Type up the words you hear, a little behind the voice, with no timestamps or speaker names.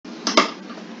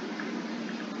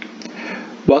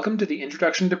Welcome to the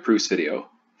Introduction to Proofs video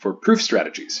for proof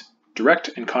strategies,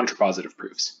 direct and contrapositive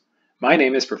proofs. My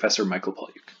name is Professor Michael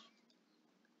Polyuk.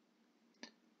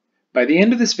 By the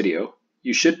end of this video,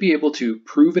 you should be able to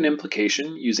prove an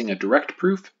implication using a direct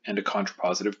proof and a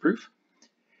contrapositive proof.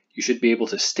 You should be able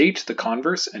to state the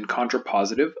converse and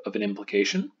contrapositive of an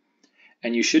implication,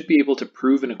 and you should be able to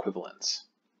prove an equivalence.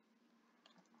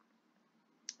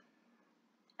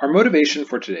 Our motivation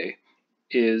for today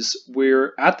is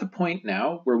we're at the point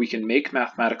now where we can make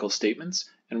mathematical statements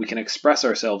and we can express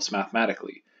ourselves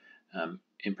mathematically,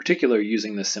 in particular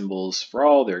using the symbols for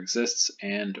all, there exists,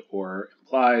 and, or,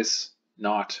 implies,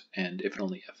 not, and if and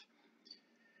only if.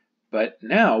 But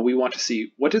now we want to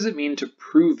see what does it mean to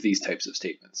prove these types of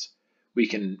statements. We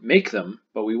can make them,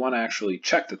 but we want to actually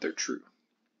check that they're true.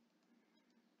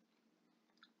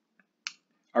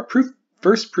 Our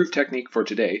first proof technique for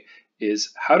today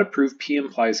is how to prove P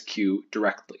implies Q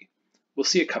directly. We'll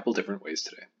see a couple different ways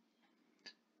today.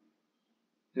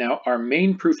 Now, our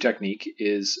main proof technique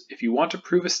is if you want to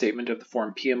prove a statement of the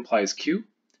form P implies Q,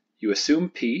 you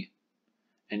assume P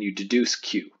and you deduce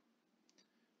Q.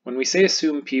 When we say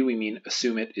assume P, we mean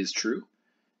assume it is true.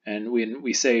 And when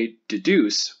we say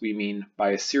deduce, we mean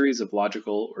by a series of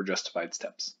logical or justified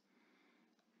steps.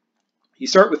 You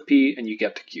start with P and you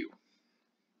get to Q.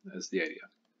 That's the idea.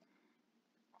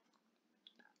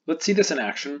 Let's see this in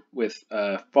action with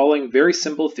a following very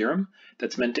simple theorem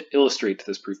that's meant to illustrate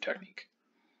this proof technique.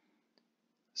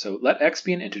 So let x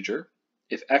be an integer.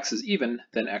 If x is even,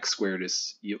 then x squared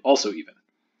is also even.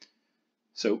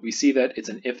 So we see that it's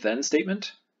an if-then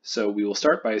statement. So we will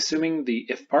start by assuming the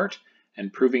if part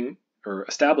and proving or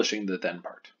establishing the then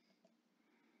part.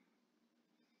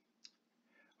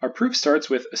 Our proof starts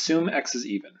with assume x is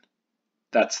even.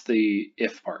 That's the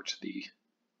if part,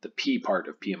 the P part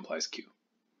of P implies Q.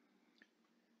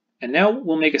 And now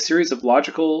we'll make a series of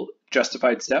logical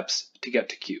justified steps to get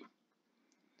to Q.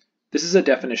 This is a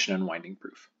definition unwinding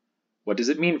proof. What does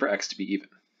it mean for x to be even?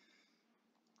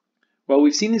 Well,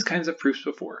 we've seen these kinds of proofs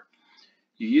before.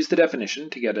 You use the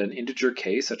definition to get an integer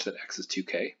k such that x is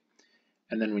 2k,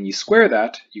 and then when you square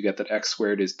that, you get that x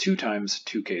squared is 2 times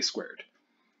 2k squared.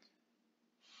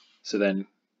 So then,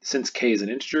 since k is an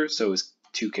integer, so is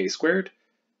 2k squared,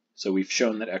 so we've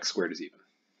shown that x squared is even.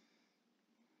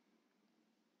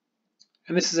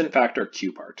 And this is in fact our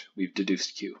Q part. We've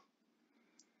deduced Q.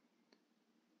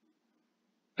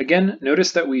 Again,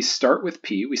 notice that we start with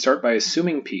P. We start by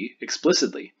assuming P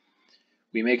explicitly.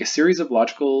 We make a series of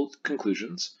logical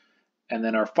conclusions, and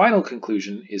then our final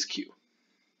conclusion is Q.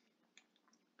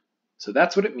 So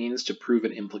that's what it means to prove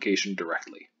an implication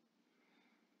directly.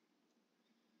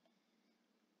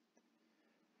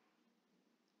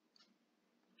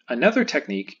 Another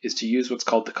technique is to use what's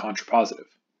called the contrapositive.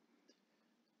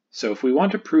 So if we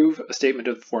want to prove a statement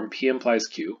of the form P implies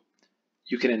Q,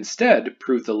 you can instead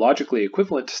prove the logically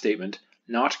equivalent statement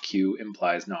not Q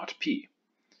implies not P.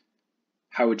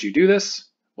 How would you do this?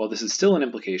 Well, this is still an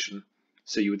implication,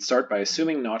 so you would start by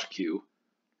assuming not Q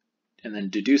and then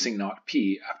deducing not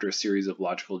P after a series of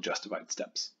logical justified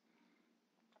steps.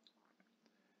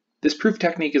 This proof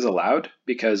technique is allowed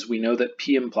because we know that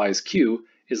P implies Q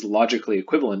is logically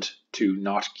equivalent to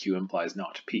not Q implies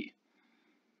not P.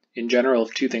 In general,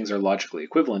 if two things are logically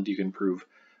equivalent, you can prove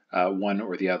one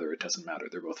or the other. It doesn't matter.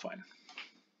 They're both fine.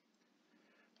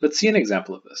 Let's see an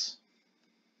example of this.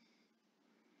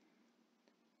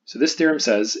 So this theorem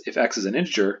says if x is an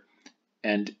integer,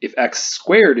 and if x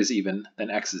squared is even, then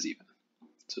x is even.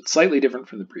 So it's slightly different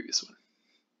from the previous one.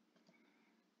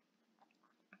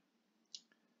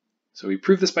 So we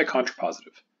prove this by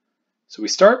contrapositive. So we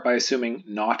start by assuming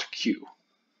not Q.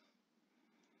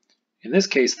 In this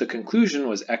case, the conclusion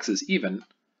was x is even,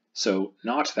 so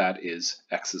not that is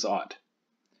x is odd.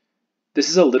 This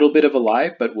is a little bit of a lie,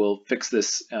 but we'll fix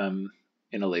this in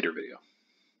a later video.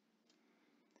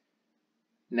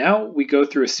 Now we go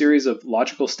through a series of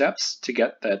logical steps to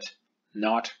get that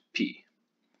not P.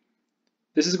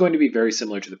 This is going to be very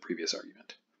similar to the previous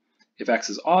argument. If x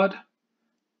is odd,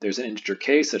 there's an integer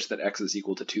k such that x is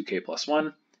equal to 2k plus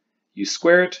 1. You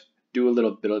square it, do a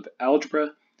little bit of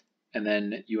algebra, and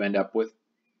then you end up with,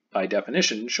 by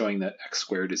definition, showing that x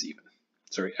squared is even.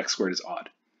 Sorry, x squared is odd.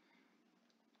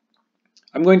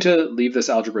 I'm going to leave this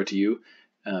algebra to you.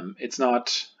 It's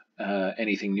not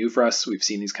anything new for us. We've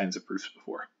seen these kinds of proofs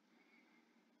before.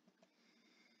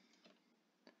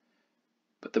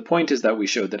 But the point is that we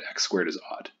showed that x squared is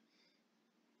odd.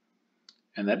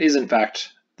 And that is, in fact,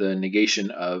 the negation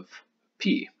of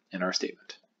P in our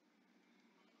statement.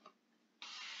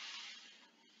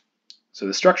 So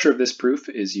the structure of this proof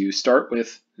is you start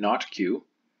with not Q,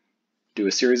 do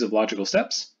a series of logical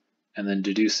steps, and then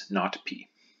deduce not P.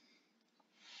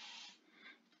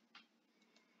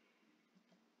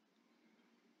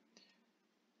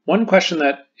 One question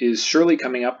that is surely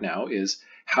coming up now is,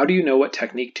 how do you know what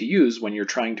technique to use when you're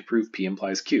trying to prove P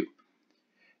implies Q?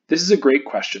 This is a great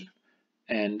question,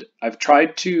 and I've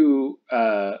tried to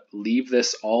leave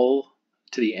this all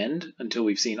to the end until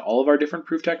we've seen all of our different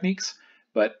proof techniques,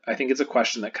 but I think it's a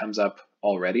question that comes up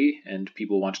already and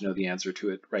people want to know the answer to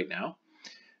it right now.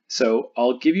 So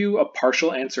I'll give you a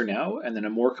partial answer now and then a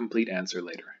more complete answer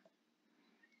later.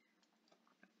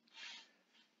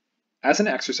 As an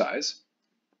exercise,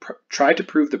 try to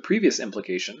prove the previous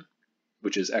implication,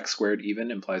 which is x squared even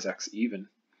implies x even.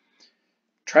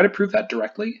 Try to prove that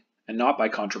directly and not by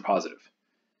contrapositive.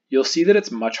 You'll see that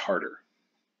it's much harder.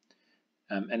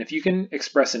 And if you can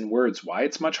express in words why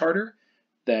it's much harder,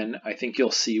 then I think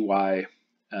you'll see why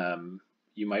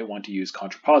you might want to use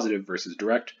contrapositive versus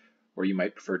direct, or you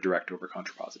might prefer direct over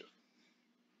contrapositive.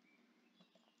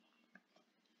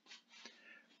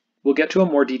 We'll get to a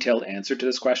more detailed answer to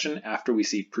this question after we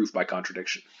see proof by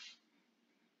contradiction.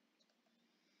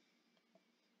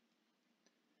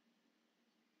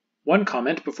 One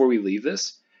comment before we leave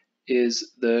this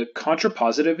is the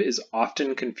contrapositive is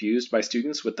often confused by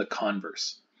students with the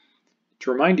converse.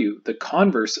 To remind you, the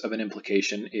converse of an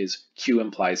implication is Q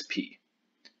implies P.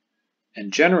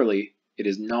 And generally, it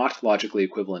is not logically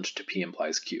equivalent to P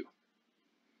implies Q.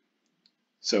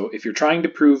 So if you're trying to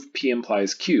prove P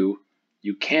implies Q,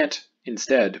 you can't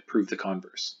instead prove the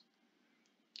converse.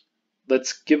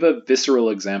 Let's give a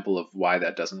visceral example of why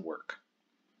that doesn't work.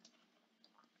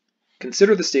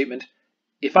 Consider the statement,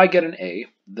 if I get an A,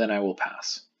 then I will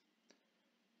pass.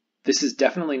 This is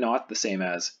definitely not the same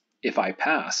as, if I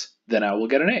pass, then I will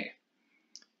get an A.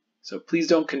 So please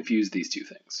don't confuse these two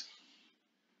things.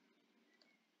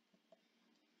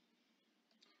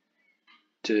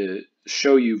 To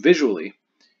show you visually,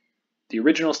 the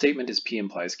original statement is P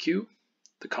implies Q.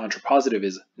 The contrapositive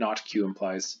is not Q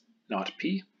implies not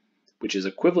P, which is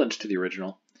equivalent to the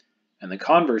original. And the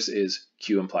converse is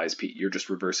Q implies P. You're just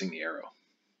reversing the arrow.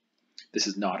 This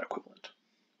is not equivalent.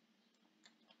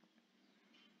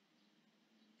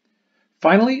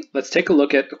 Finally, let's take a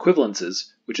look at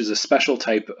equivalences, which is a special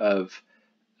type of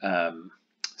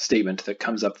statement that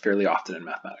comes up fairly often in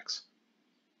mathematics.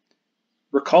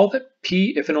 Recall that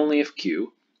P if and only if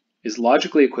Q is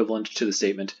logically equivalent to the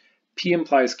statement P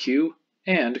implies Q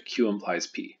and Q implies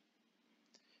P.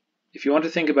 If you want to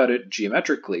think about it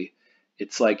geometrically,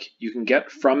 it's like you can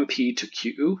get from P to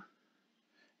Q,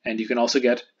 and you can also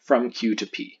get from Q to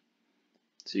P.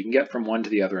 So you can get from one to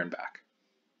the other and back.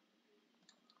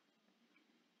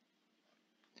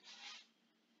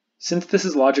 Since this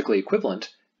is logically equivalent,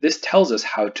 this tells us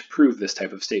how to prove this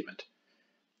type of statement.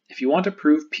 If you want to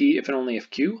prove P if and only if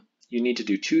Q, you need to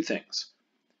do two things.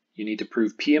 You need to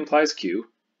prove P implies Q,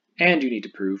 and you need to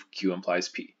prove Q implies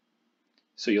P.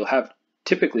 So you'll have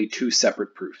typically two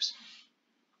separate proofs.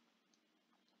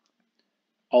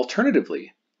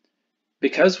 Alternatively,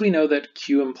 because we know that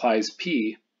Q implies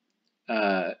P,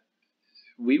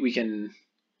 we can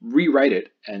rewrite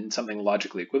it in something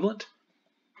logically equivalent.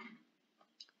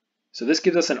 So this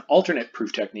gives us an alternate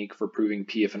proof technique for proving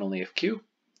P if and only if Q.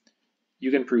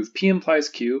 You can prove P implies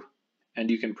Q, and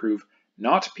you can prove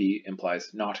not P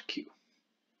implies not Q.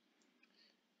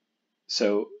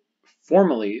 So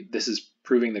formally, this is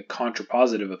proving the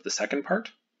contrapositive of the second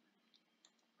part.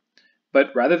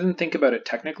 But rather than think about it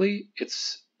technically,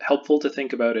 it's helpful to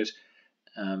think about it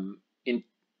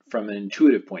from an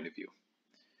intuitive point of view.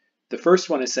 The first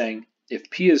one is saying, if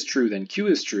P is true, then Q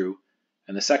is true.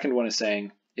 And the second one is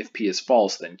saying, if P is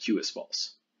false, then Q is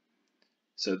false.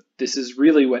 So this is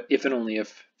really what if and only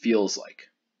if feels like.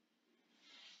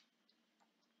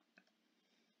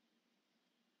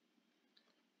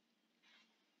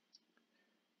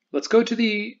 Let's go to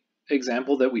the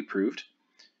example that we proved.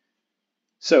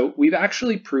 So we've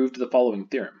actually proved the following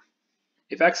theorem.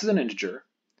 If x is an integer,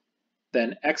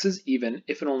 then x is even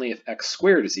if and only if x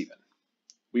squared is even.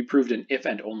 We proved an if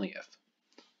and only if.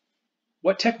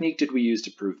 What technique did we use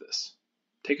to prove this?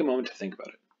 Take a moment to think about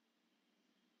it.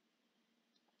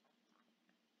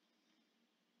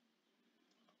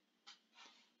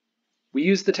 We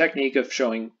used the technique of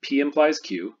showing P implies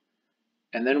Q,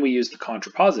 and then we used the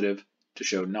contrapositive to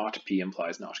show not P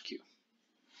implies not Q.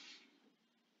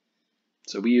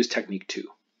 So we use technique 2.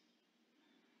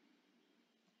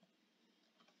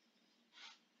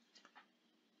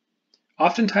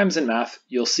 Oftentimes in math,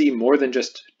 you'll see more than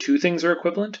just two things are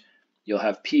equivalent. You'll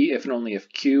have P if and only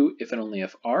if Q, if and only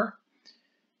if R.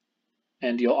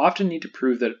 And you'll often need to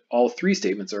prove that all three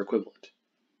statements are equivalent.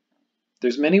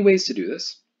 There's many ways to do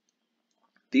this.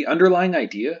 The underlying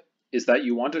idea is that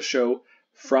you want to show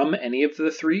from any of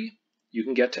the three, you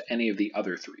can get to any of the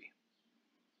other three.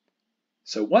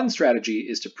 So one strategy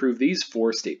is to prove these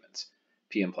four statements.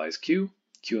 P implies Q,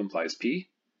 Q implies P,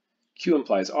 Q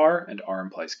implies R, and R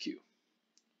implies Q.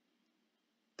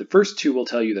 The first two will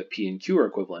tell you that P and Q are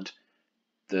equivalent.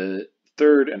 The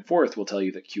third and fourth will tell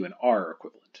you that Q and R are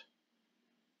equivalent.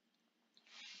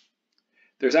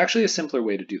 There's actually a simpler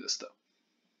way to do this, though.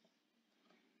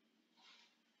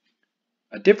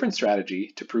 A different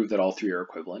strategy to prove that all three are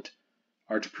equivalent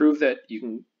are to prove that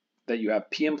you have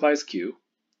P implies Q,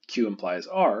 Q implies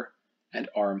R, and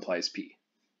R implies P.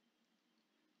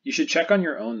 You should check on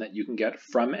your own that you can get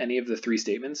from any of the three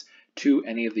statements to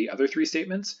any of the other three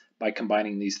statements by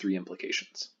combining these three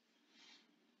implications.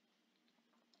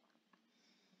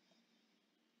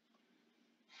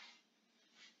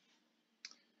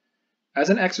 As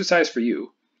an exercise for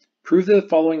you, prove the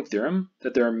following theorem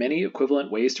that there are many equivalent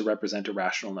ways to represent a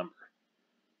rational number.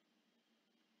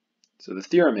 So the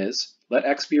theorem is, let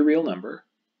x be a real number,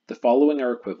 the following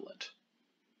are equivalent.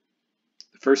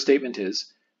 The first statement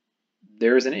is,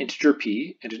 there is an integer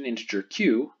p and an integer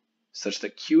q such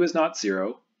that q is not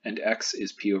 0 and x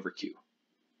is p over q.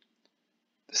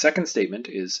 The second statement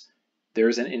is, there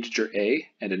is an integer a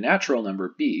and a natural number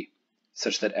b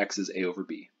such that x is a over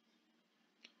b.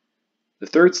 The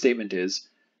third statement is,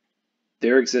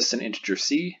 there exists an integer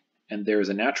c and there is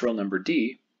a natural number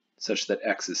d such that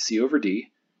x is c over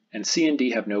d, and c and d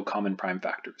have no common prime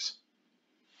factors.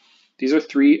 These are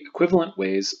three equivalent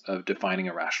ways of defining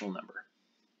a rational number.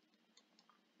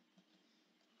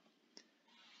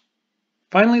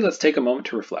 Finally, let's take a moment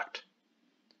to reflect.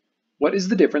 What is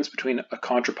the difference between a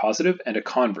contrapositive and a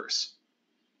converse?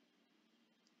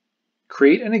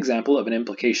 Create an example of an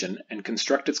implication and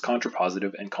construct its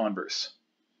contrapositive and converse.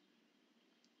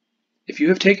 If you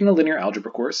have taken a linear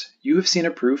algebra course, you have seen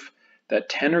a proof that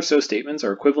 10 or so statements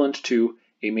are equivalent to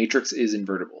a matrix is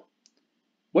invertible.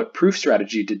 What proof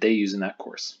strategy did they use in that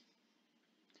course?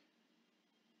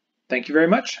 Thank you very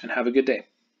much and have a good day.